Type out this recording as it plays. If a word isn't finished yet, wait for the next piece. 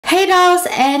Hey dolls,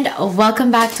 and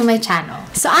welcome back to my channel.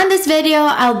 So on this video,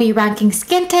 I'll be ranking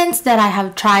skin tints that I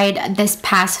have tried this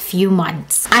past few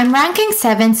months. I'm ranking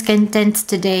 7 skin tints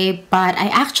today, but I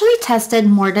actually tested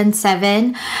more than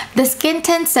 7. The skin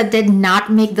tints that did not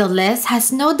make the list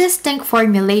has no distinct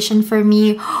formulation for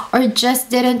me or just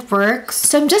didn't work.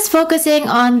 So I'm just focusing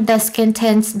on the skin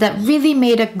tints that really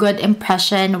made a good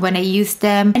impression when I used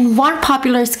them, and one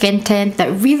popular skin tint that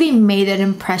really made an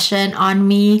impression on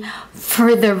me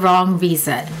for the wrong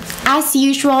reason. As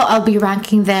usual, I'll be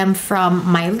ranking them from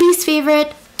my least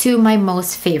favorite to my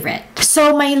most favorite.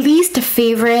 So my least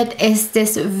favorite is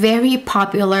this very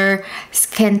popular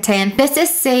skin tint. This is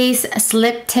Saie's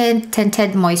Slip Tint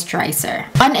Tinted Moisturizer.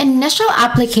 On initial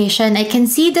application, I can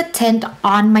see the tint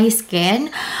on my skin,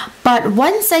 but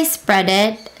once I spread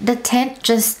it, the tint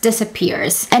just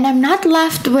disappears. And I'm not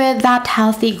left with that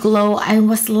healthy glow. I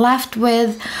was left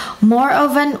with more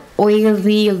of an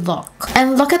oily look.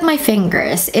 And look at my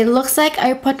fingers. It looks like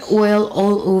I put oil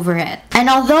all over it. And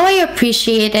although I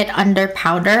appreciate it under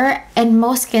powder, and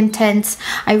most skin tints,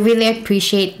 I really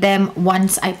appreciate them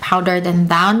once I powder them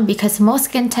down, because most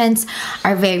skin tints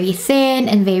are very thin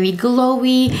and very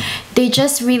glowy. They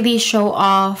just really show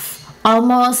off,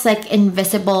 almost like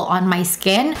invisible on my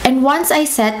skin. And once I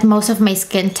set most of my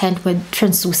skin tint with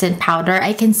translucent powder,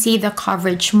 I can see the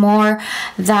coverage more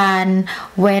than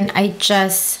when I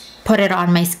just put it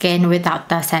on my skin without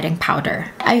the setting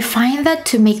powder. I find that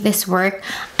to make this work,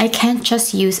 I can't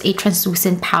just use a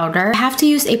translucent powder. I have to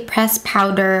use a pressed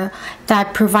powder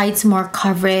that provides more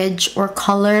coverage or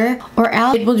color, or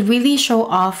else it would really show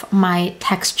off my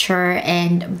texture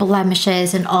and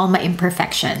blemishes and all my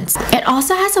imperfections. It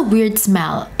also has a weird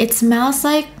smell. It smells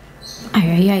like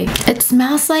it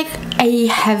smells like a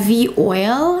heavy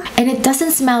oil, and it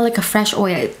doesn't smell like a fresh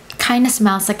oil. It kind of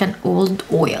smells like an old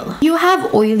oil. If you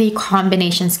have oily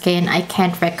combination skin, I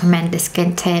can't recommend this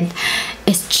skin tint.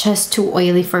 It's just too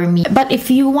oily for me. But if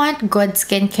you want good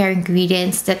skincare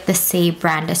ingredients that the Saie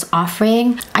brand is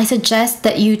offering, I suggest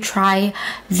that you try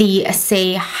the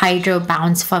Saie Hydro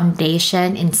Bounce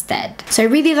Foundation instead. So I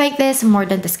really like this more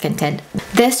than the skin tint.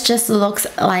 This just looks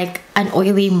like an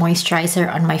oily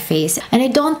moisturizer on my face, and I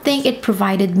don't think it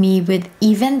provided me with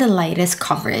even the lightest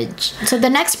coverage. So the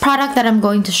next product that I'm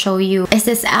going to show you is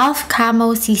this E.L.F.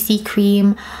 Camo CC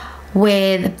Cream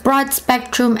with broad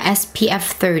spectrum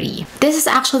SPF 30. This is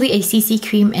actually a CC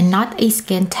cream and not a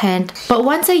skin tint, but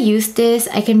once I use this,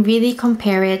 I can really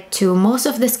compare it to most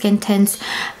of the skin tints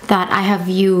that I have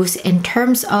used in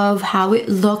terms of how it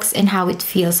looks and how it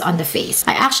feels on the face.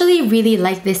 I actually really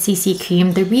like this CC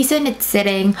cream. The reason it's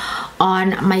sitting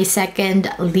on my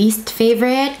second least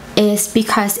favorite is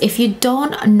because if you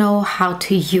don't know how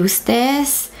to use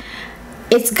this,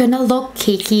 it's gonna look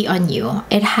cakey on you.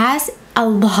 It has a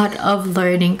lot of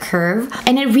learning curve,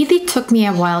 and it really took me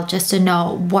a while just to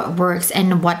know what works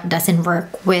and what doesn't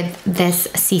work with this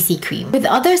CC cream. With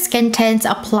other skin tints,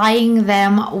 applying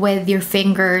them with your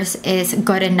fingers is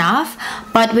good enough,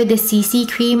 but with the CC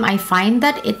cream, I find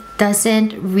that it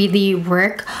doesn't really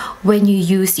work when you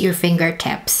use your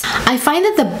fingertips. I find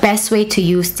that the best way to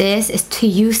use this is to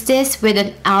use this with an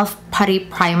E.L.F. putty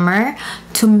primer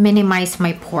to minimize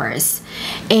my pores.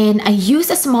 And I use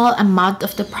a small amount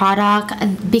of the product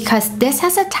because this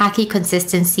has a tacky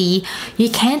consistency.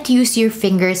 You can't use your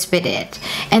fingers with it,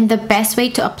 and the best way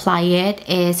to apply it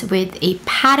is with a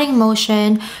patting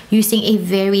motion using a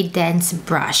very dense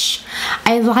brush.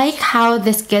 I like how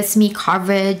this gives me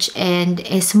coverage and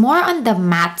is more on the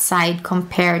matte side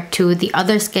compared to the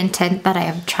other skin tint that I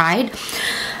have tried.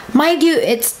 Mind you,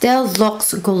 it still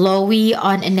looks glowy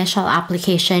on initial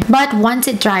application, but once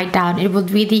it dried down, it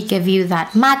would really give you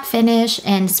that matte finish,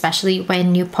 and especially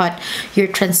when you put your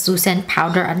translucent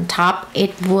powder on top,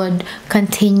 it would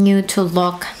continue to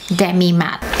look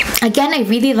demi-matte. Again, I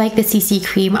really like the CC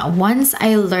cream once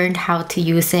I learned how to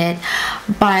use it,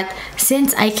 but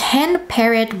since I can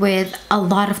pair it with a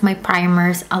lot of my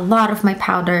primers, a lot of my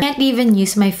powder, I can't even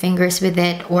use my fingers with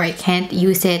it, or I can't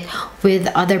use it with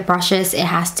other brushes. It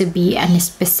has to be a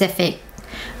specific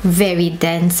very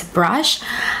dense brush.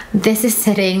 This is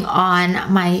sitting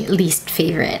on my least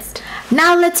favorite.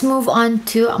 Now let's move on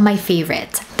to my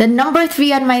favorite. The number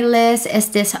 3 on my list is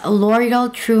this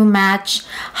L'Oreal True Match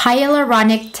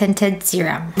Hyaluronic Tinted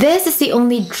Serum. This is the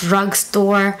only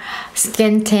drugstore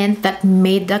skin tint that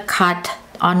made the cut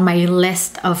on my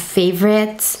list of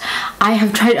favorites. I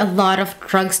have tried a lot of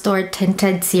drugstore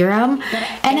tinted serum,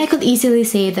 and I could easily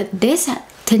say that this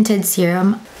tinted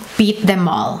serum beat them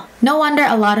all. No wonder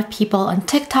a lot of people on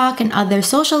TikTok and other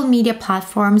social media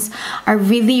platforms are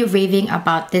really raving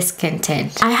about this skin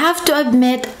tint. I have to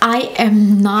admit, I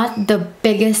am not the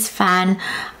biggest fan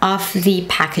of the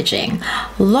packaging.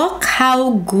 Look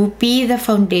how goopy the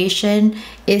foundation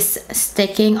is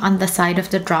sticking on the side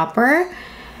of the dropper,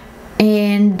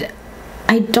 and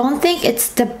I don't think it's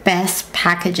the best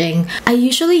packaging. I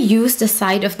usually use the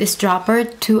side of this dropper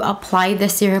to apply the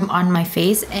serum on my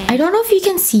face. I don't know if you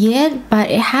can see it, but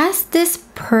it has this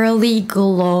pearly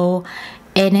glow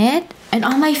in it. And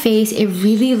on my face, it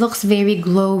really looks very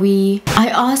glowy. I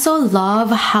also love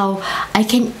how I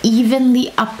can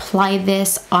evenly apply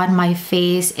this on my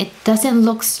face. It doesn't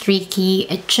look streaky.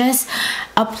 It just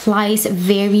applies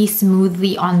very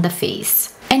smoothly on the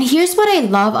face. And here's what I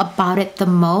love about it the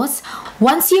most.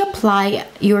 Once you apply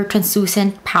your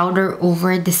translucent powder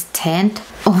over this tint,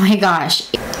 oh my gosh,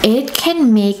 it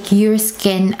can make your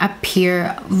skin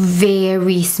appear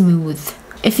very smooth.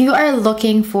 If you are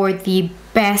looking for the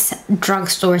best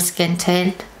drugstore skin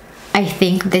tint, I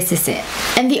think this is it.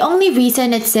 And the only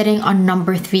reason it's sitting on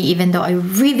number 3, even though I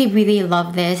really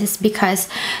love this, is because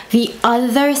the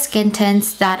other skin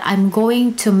tints that I'm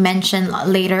going to mention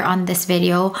later on this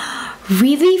video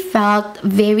really felt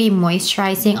very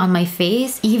moisturizing on my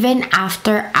face even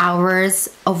after hours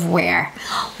of wear.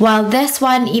 While this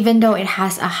one, even though it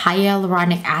has a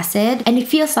hyaluronic acid and it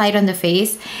feels light on the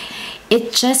face,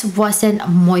 it just wasn't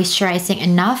moisturizing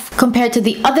enough compared to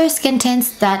the other skin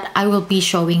tints that I will be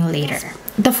showing later.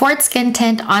 The fourth skin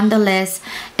tint on the list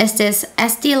is this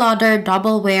Estée Lauder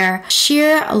Double Wear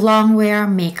Sheer Long Wear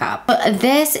Makeup.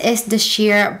 This is the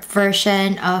sheer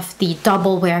version of the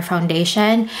Double Wear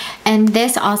foundation, and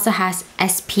this also has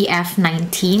SPF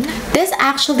 19. This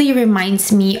actually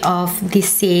reminds me of the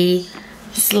Saie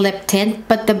Slip Tint,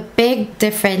 but the big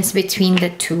difference between the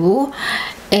two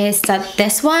is that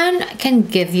this one can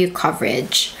give you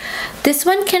coverage. This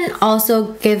one can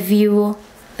also give you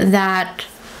that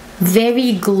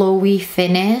very glowy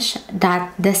finish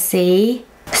that the Saie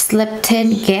Slip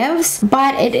Tint gives,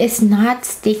 but it is not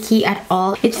sticky at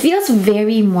all. It feels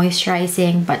very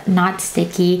moisturizing but not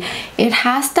sticky. It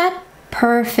has that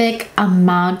perfect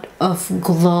amount of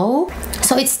glow,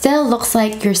 so it still looks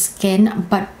like your skin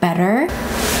but better,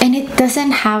 and it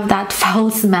doesn't have that foul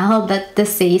smell that the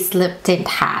Saie Slip Tint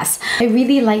has. I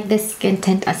really like this skin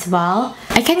tint as well.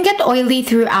 I can get oily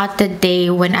throughout the day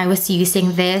when I was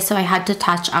using this, so I had to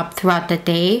touch up throughout the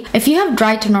day. If you have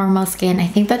dry to normal skin, I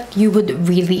think that you would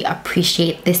really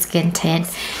appreciate this skin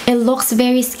tint. It looks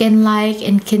very skin-like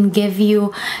and can give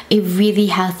you a really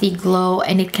healthy glow,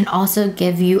 and it can also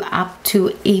give you up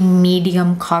to a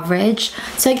medium coverage.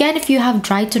 So again, if you have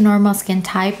dry to normal skin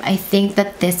type, I think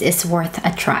that this is worth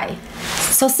a try.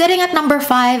 So sitting at number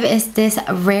 5 is this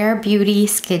Rare Beauty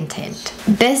skin tint.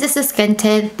 This is a skin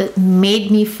tint that made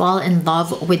me fall in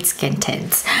love with skin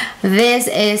tints. This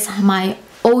is my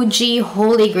OG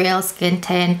Holy Grail skin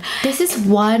tint. This is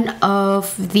one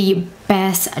of the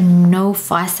best no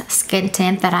fuss skin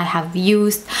tint that I have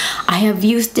used. I have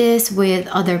used this with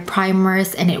other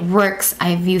primers and it works.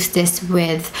 I've used this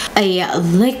with a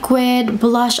liquid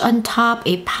blush on top,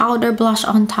 a powder blush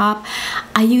on top.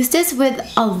 I use this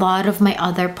with a lot of my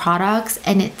other products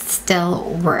and it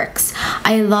still works.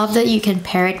 I love that you can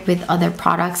pair it with other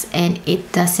products and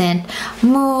it doesn't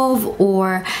move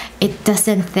or it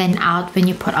doesn't thin out when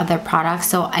you put other products.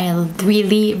 So I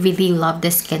really love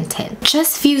this skin tint.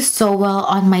 Just feels so well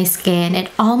on my skin. It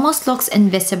almost looks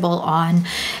invisible on.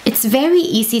 It's very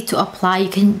easy to apply. You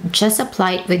can just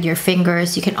apply it with your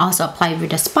fingers. You can also apply it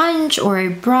with a sponge or a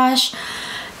brush.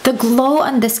 The glow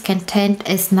on the skin tint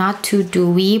is not too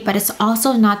dewy, but it's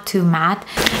also not too matte.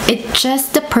 It's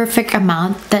just the perfect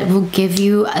amount that will give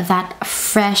you that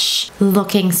fresh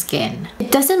looking skin.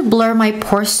 It doesn't blur my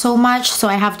pores so much, so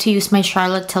I have to use my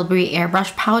Charlotte Tilbury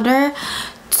airbrush powder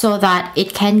so that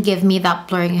it can give me that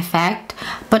blurring effect.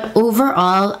 But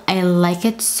overall, I like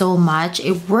it so much.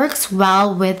 It works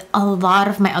well with a lot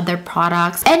of my other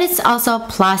products, and it's also a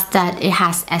plus that it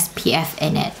has SPF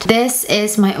in it. This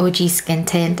is my OG skin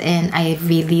tint and I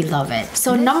really love it.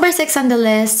 So number 6 on the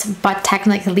list, but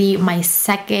technically my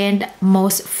second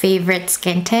most favorite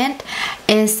skin tint,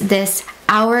 is this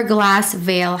Hourglass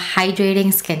Veil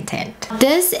Hydrating Skin Tint.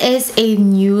 This is a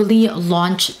newly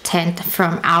launched tint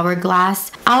from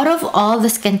Hourglass. Out of all the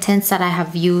skin tints that I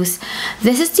have used,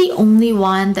 this is the only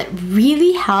one that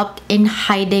really helped in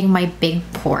hiding my big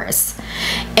pores.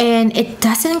 And it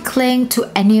doesn't cling to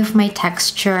any of my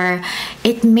texture.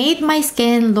 It made my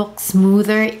skin look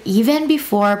smoother even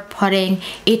before putting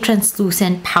a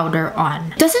translucent powder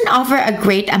on. It doesn't offer a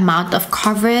great amount of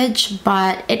coverage,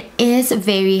 but it is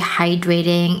very hydrating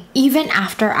even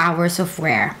after hours of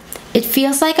wear. It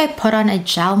feels like I put on a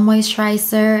gel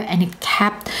moisturizer and it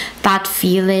kept that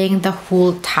feeling the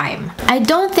whole time. I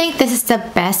don't think this is the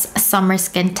best summer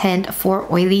skin tint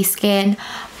for oily skin,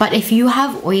 but if you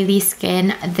have oily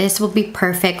skin, this will be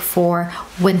perfect for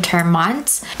winter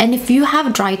months. And if you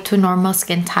have dry to normal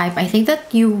skin type, I think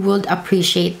that you would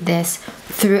appreciate this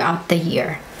throughout the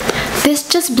year. This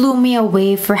just blew me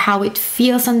away for how it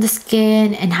feels on the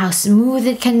skin and how smooth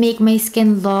it can make my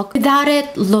skin look without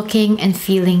it looking and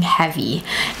feeling heavy.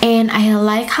 And I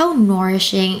like how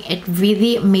nourishing it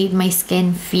really made my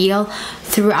skin feel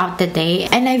throughout the day.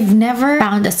 And I've never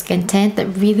found a skin tint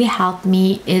that really helped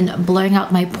me in blurring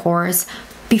out my pores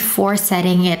before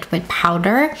setting it with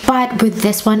powder. But with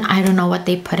this one, I don't know what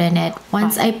they put in it.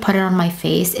 Once I put it on my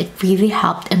face, it really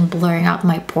helped in blurring out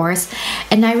my pores.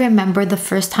 And I remember the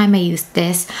first time I used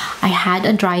this, I had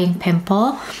a drying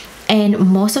pimple,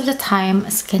 and most of the time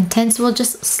skin tints will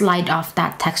just slide off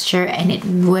that texture and it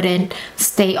wouldn't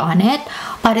stay on it,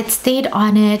 but it stayed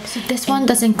on it. So this one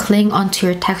doesn't cling onto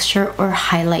your texture or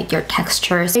highlight your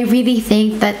textures. I really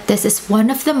think that this is one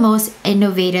of the most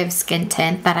innovative skin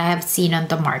tint that I have seen on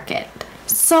the market.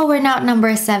 So we're now at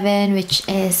number 7, which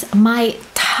is my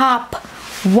top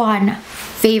 1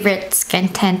 favorite skin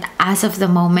tint as of the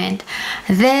moment.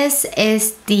 This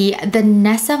is the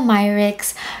Danessa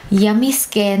Myricks Yummy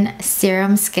Skin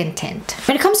Serum Skin Tint.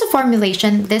 When it comes to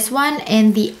formulation, this one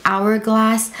in the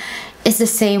Hourglass is the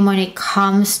same when it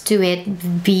comes to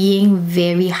it being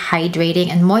very hydrating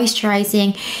and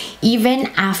moisturizing even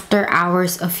after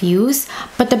hours of use.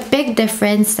 But the big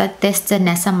difference that this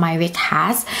Danessa Myricks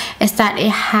has is that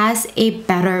it has a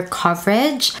better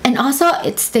coverage, and also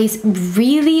it stays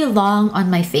really long on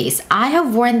my face. I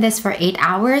have worn this for 8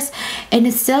 hours and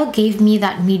it still gave me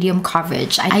that medium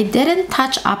coverage. I didn't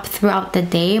touch up throughout the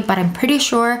day, but I'm pretty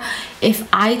sure if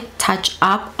I touch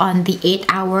up on the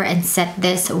 8-hour and set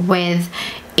this with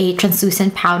a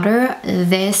translucent powder,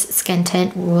 this skin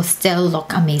tint will still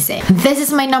look amazing. This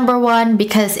is my number 1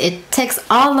 because it ticks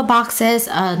all the boxes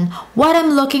on what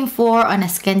I'm looking for on a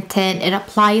skin tint. It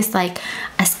applies like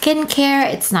a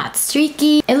skincare, it's not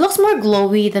streaky, it looks more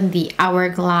glowy than the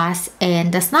Hourglass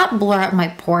and does not blur out my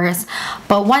pores.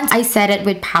 But once I set it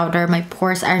with powder, my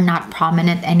pores are not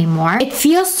prominent anymore. It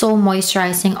feels so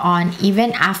moisturizing on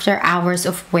even after hours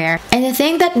of wear. And the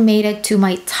thing that made it to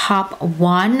my top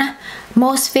 1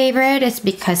 most favorite is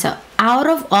because out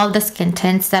of all the skin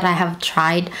tints that I have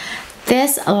tried,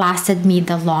 this lasted me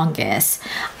the longest.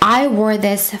 I wore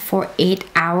this for 8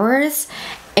 hours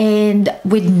and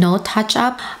with no touch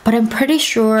up, but I'm pretty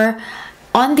sure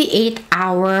on the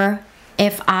 8-hour,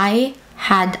 if I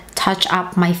had touch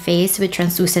up my face with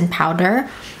translucent powder,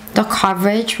 the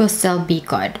coverage will still be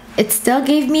good. It still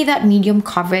gave me that medium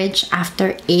coverage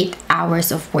after 8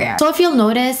 hours of wear. So if you'll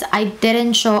notice, I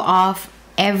didn't show off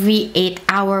every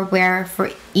 8-hour wear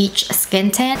for each skin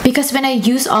tint because when I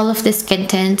use all of the skin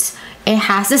tints, it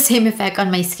has the same effect on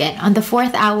my skin. On the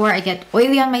 4th hour, I get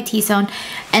oily on my T-zone,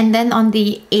 and then on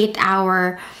the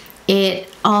 8-hour, it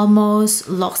almost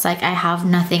looks like I have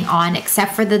nothing on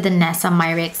except for the Danessa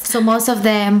Myricks. So most of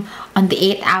them on the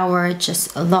 8-hour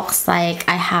just looks like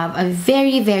I have a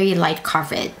very light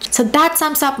coverage. So that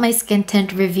sums up my skin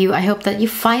tint review. I hope that you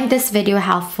find this video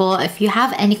helpful. If you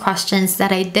have any questions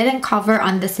that I didn't cover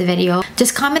on this video,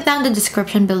 just comment down in the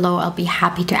description below. I'll be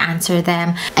happy to answer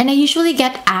them. And I usually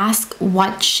get asked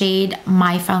what shade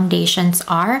my foundations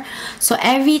are. So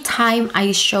every time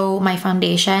I show my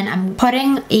foundation, I'm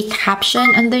putting a caption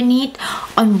underneath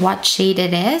on what shade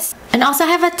it is. And also I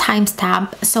have a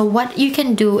timestamp, so what you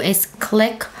can do is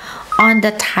click on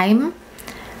the time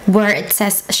where it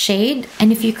says shade,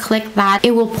 and if you click that,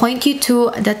 it will point you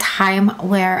to the time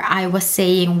where I was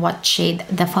saying what shade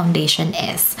the foundation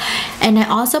is. And I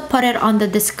also put it on the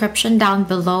description down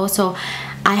below, so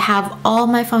I have all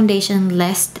my foundation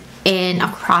list, and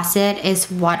across it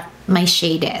is what my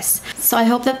shade is. So I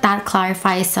hope that that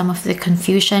clarifies some of the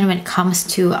confusion when it comes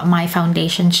to my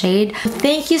foundation shade.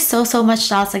 Thank you so much,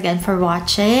 dolls, again for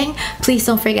watching. Please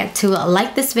don't forget to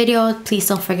like this video. Please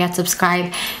don't forget to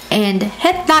subscribe and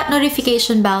hit that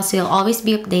notification bell so you'll always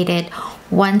be updated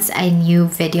once a new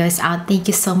video is out. Thank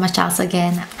you so much also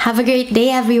again. Have a great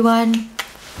day, everyone.